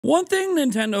One thing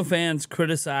Nintendo fans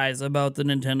criticize about the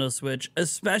Nintendo Switch,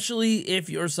 especially if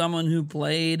you're someone who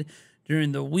played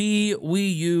during the Wii,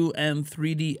 Wii U, and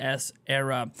 3DS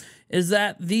era, is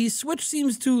that the Switch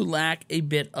seems to lack a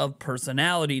bit of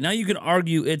personality. Now, you can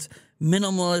argue its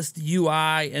minimalist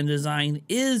UI and design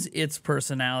is its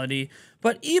personality,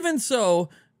 but even so,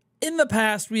 in the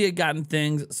past, we had gotten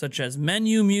things such as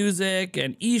menu music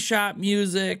and eShop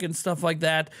music and stuff like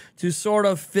that to sort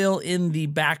of fill in the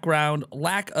background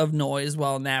lack of noise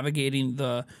while navigating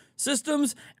the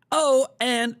systems. Oh,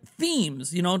 and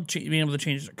themes, you know, being able to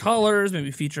change the colors,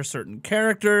 maybe feature certain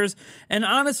characters. And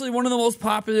honestly, one of the most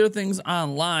popular things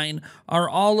online are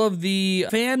all of the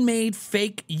fan-made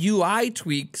fake UI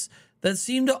tweaks that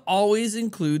seem to always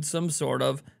include some sort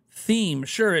of theme.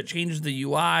 Sure, it changes the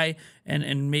UI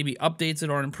and maybe updates it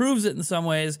or improves it in some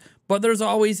ways, but there's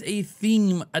always a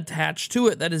theme attached to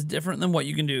it that is different than what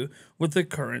you can do with the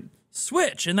current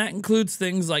Switch. And that includes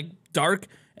things like dark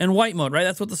and white mode, right?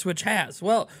 That's what the Switch has.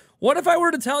 Well, what if I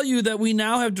were to tell you that we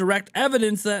now have direct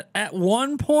evidence that at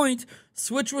one point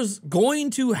Switch was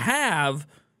going to have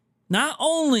not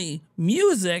only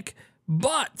music,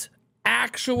 but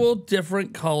actual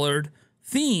different colored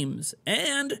themes?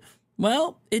 And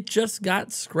well, it just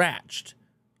got scratched.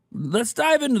 Let's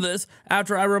dive into this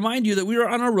after I remind you that we are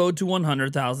on our road to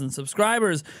 100,000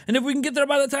 subscribers. And if we can get there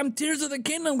by the time Tears of the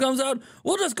Kingdom comes out,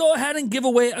 we'll just go ahead and give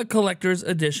away a collector's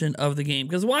edition of the game.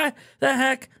 Because why the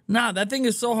heck not? That thing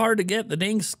is so hard to get. The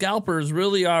dang scalpers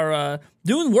really are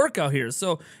doing work out here.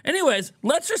 So anyways,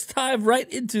 let's just dive right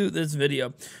into this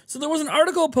video. So there was an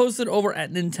article posted over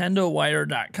at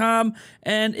nintendowire.com,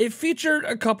 and it featured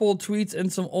a couple tweets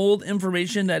and some old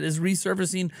information that is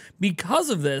resurfacing because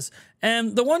of this.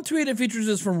 And the one tweet it features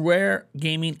is from Rare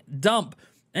Gaming Dump.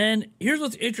 And here's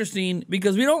what's interesting,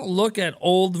 because we don't look at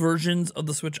old versions of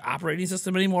the Switch operating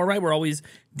system anymore, right? We're always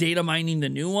data mining the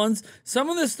new ones. Some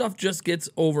of this stuff just gets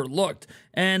overlooked.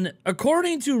 And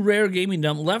according to Rare Gaming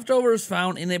Dump, leftovers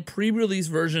found in a pre-release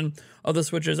version of the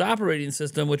Switch's operating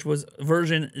system, which was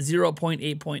version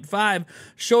 0.8.5,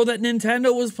 show that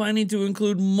Nintendo was planning to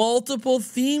include multiple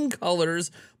theme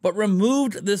colors, but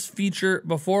removed this feature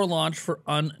before launch for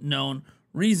unknown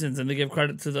reasons. And they give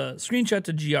credit to the screenshot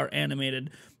to GR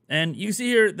Animated. And you see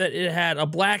here that it had a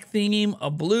black theme, a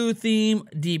blue theme,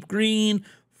 deep green,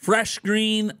 fresh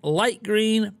green, light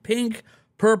green, pink,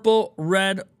 purple,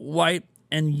 red, white,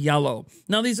 and yellow.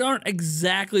 Now, these aren't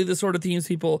exactly the sort of themes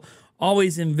people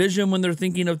always envision when they're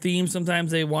thinking of themes.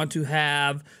 Sometimes they want to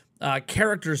have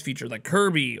characters featured like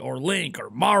Kirby or Link or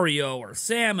Mario or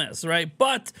Samus, right?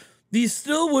 But these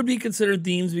still would be considered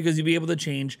themes because you'd be able to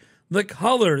change the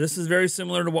color. This is very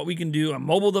similar to what we can do on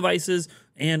mobile devices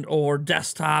and or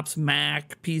desktops,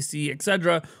 Mac, PC,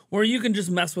 etc., where you can just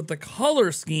mess with the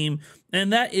color scheme,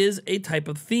 and that is a type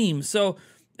of theme. So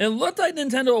it looked like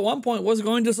Nintendo at one point was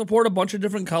going to support a bunch of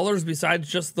different colors besides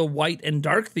just the white and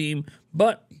dark theme,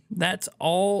 but that's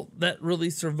all that really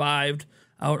survived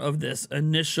out of this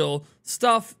initial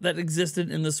stuff that existed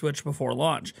in the Switch before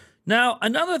launch. Now,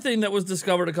 another thing that was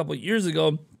discovered a couple years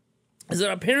ago is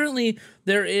that apparently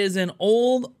there is an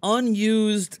old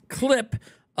unused clip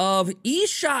of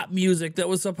eShop music that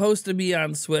was supposed to be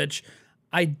on Switch.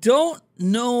 I don't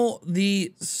know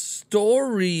the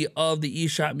story of the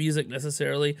eShop music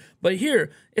necessarily, but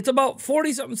here, it's about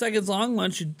 40-something seconds long. Why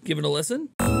don't you give it a listen?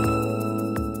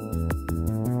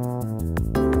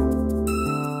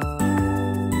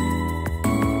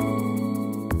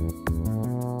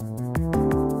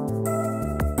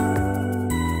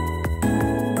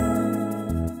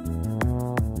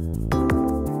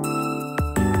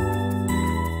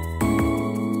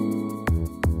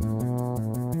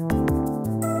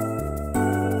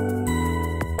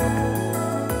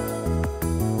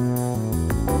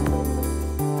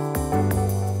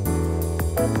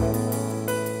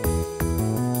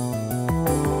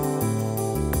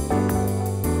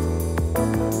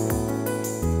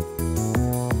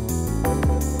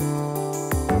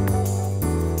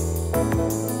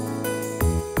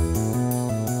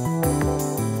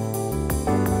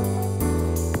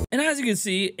 As you can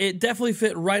see, it definitely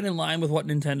fit right in line with what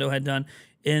Nintendo had done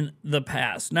in the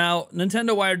past. Now,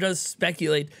 Nintendo Wire does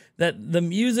speculate that the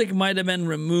music might have been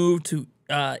removed to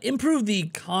improve the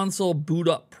console boot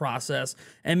up process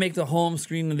and make the home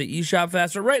screen of the eShop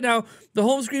faster. Right now, the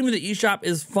home screen of the eShop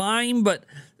is fine, but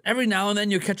every now and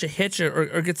then you'll catch a hitch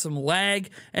or get some lag,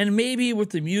 and maybe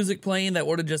with the music playing that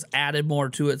would have just added more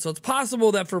to it. So it's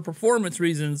possible that for performance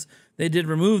reasons they did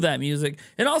remove that music.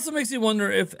 It also makes you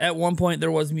wonder if at one point there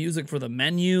was music for the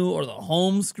menu or the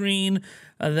home screen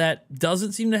that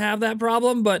doesn't seem to have that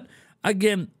problem, but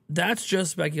again, that's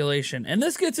just speculation. And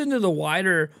this gets into the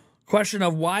wider question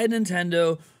of why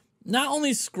Nintendo not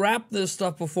only scrapped this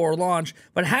stuff before launch,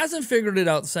 but hasn't figured it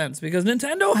out since, because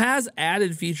Nintendo has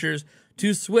added features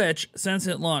to Switch since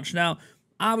it launched. Now,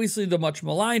 obviously, the much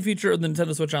maligned feature of the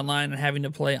Nintendo Switch Online and having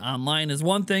to play online is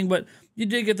one thing, but you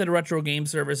did get the retro game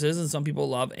services, and some people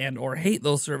love and or hate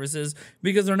those services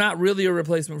because they're not really a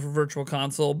replacement for Virtual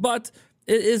Console, but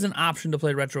it is an option to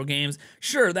play retro games.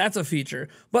 Sure, that's a feature,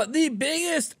 but the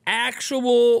biggest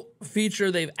actual feature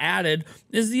they've added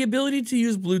is the ability to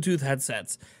use Bluetooth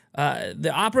headsets.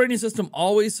 The operating system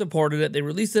always supported it. They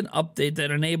released an update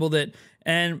that enabled it.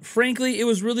 And frankly, it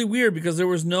was really weird because there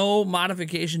was no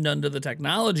modification done to the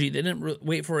technology. They didn't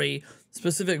wait for a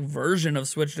specific version of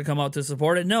Switch to come out to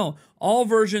support it. No, all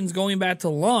versions going back to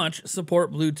launch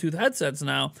support Bluetooth headsets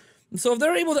now. So if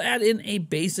they're able to add in a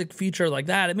basic feature like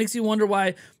that, it makes you wonder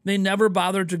why they never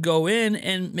bothered to go in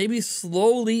and maybe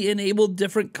slowly enable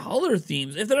different color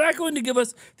themes. If they're not going to give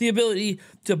us the ability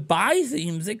to buy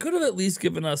themes, they could have at least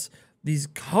given us these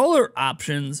color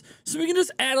options so we can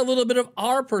just add a little bit of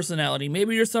our personality.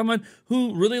 Maybe you're someone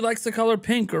who really likes the color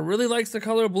pink or really likes the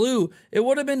color blue. It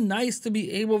would have been nice to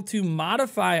be able to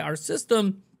modify our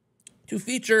system to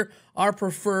feature our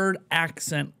preferred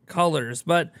accent colors,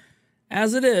 but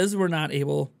as it is, we're not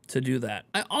able to do that.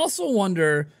 I also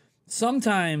wonder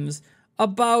sometimes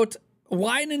about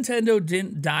why Nintendo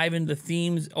didn't dive into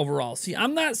themes overall. See,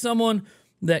 I'm not someone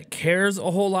that cares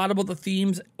a whole lot about the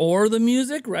themes or the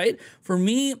music, right? For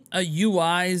me, a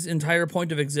UI's entire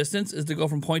point of existence is to go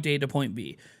from point A to point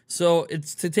B. So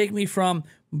it's to take me from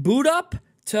boot up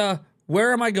to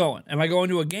where am I going? Am I going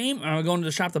to a game? Am I going to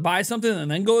the shop to buy something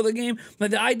and then go to the game?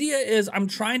 But the idea is I'm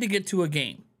trying to get to a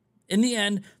game. In the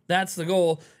end, that's the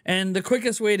goal, and the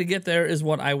quickest way to get there is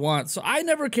what I want. So I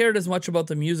never cared as much about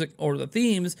the music or the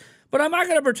themes, but I'm not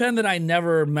going to pretend that I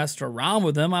never messed around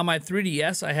with them. On my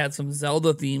 3DS, I had some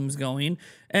Zelda themes going,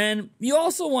 and you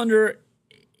also wonder,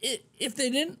 if they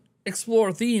didn't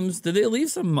explore themes, did they leave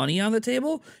some money on the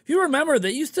table? If you remember,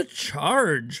 they used to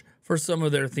charge for some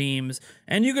of their themes,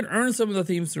 and you could earn some of the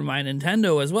themes through My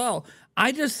Nintendo as well.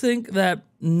 I just think that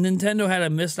Nintendo had a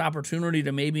missed opportunity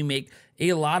to maybe make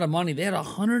a lot of money. They had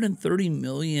 130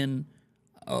 million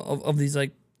of these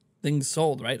like things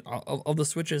sold, right? Of the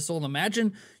Switches sold.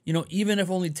 Imagine, you know, even if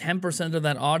only 10% of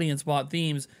that audience bought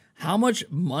themes, how much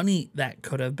money that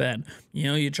could have been. You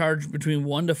know, you charge between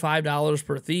 $1 to $5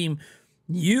 per theme.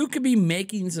 You could be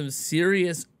making some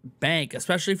serious bank,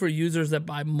 especially for users that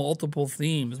buy multiple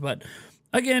themes. But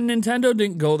again, Nintendo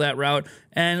didn't go that route.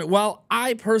 And while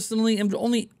I personally am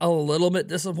only a little bit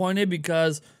disappointed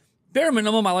because bare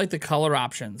minimum, I like the color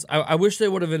options. I wish they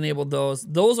would have enabled those.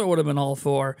 Those I would have been all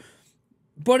for.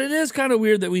 But it is kind of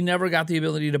weird that we never got the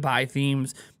ability to buy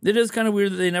themes. It is kind of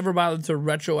weird that they never bothered to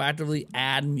retroactively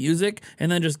add music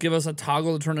and then just give us a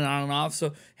toggle to turn it on and off.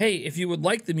 So, hey, if you would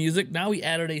like the music, now we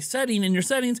added a setting in your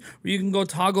settings where you can go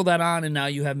toggle that on and now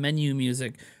you have menu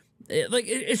music.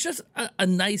 It's just a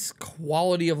nice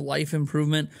quality of life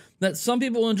improvement that some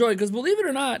people enjoy. Because believe it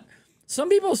or not, some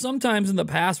people sometimes in the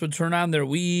past would turn on their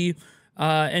Wii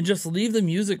and just leave the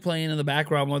music playing in the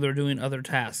background while they're doing other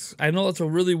tasks. I know it's a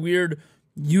really weird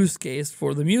use case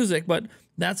for the music, but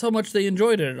that's how much they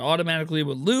enjoyed it. It automatically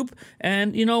would loop,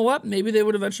 and you know what? Maybe they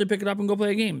would eventually pick it up and go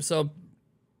play a game. So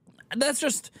that's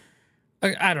just,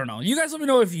 I don't know. You guys let me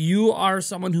know if you are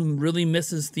someone who really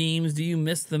misses themes. Do you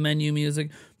miss the menu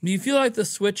music? Do you feel like the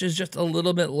Switch is just a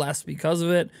little bit less because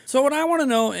of it? So what I want to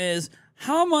know is,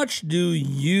 how much do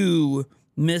you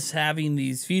miss having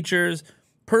these features?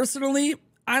 Personally,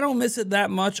 I don't miss it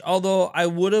that much, although I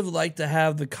would have liked to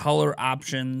have the color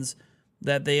options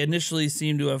that they initially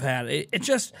seem to have had. It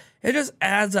just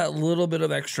adds that little bit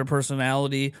of extra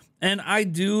personality, and I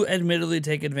do admittedly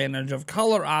take advantage of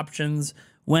color options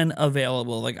when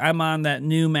available. Like, I'm on that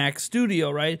new Mac Studio,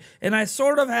 right? And I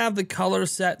sort of have the color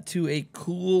set to a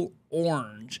cool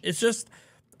orange. It's just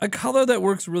a color that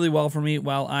works really well for me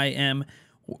while I am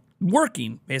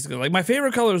working, basically. Like, my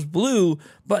favorite color is blue,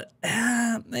 but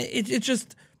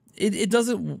it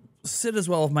doesn't sit as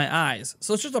well with my eyes.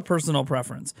 So it's just a personal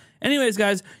preference. Anyways,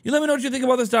 guys, you let me know what you think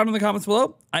about this down in the comments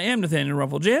below. I am Nathaniel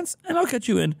Rufflejans, and I'll catch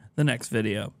you in the next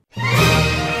video.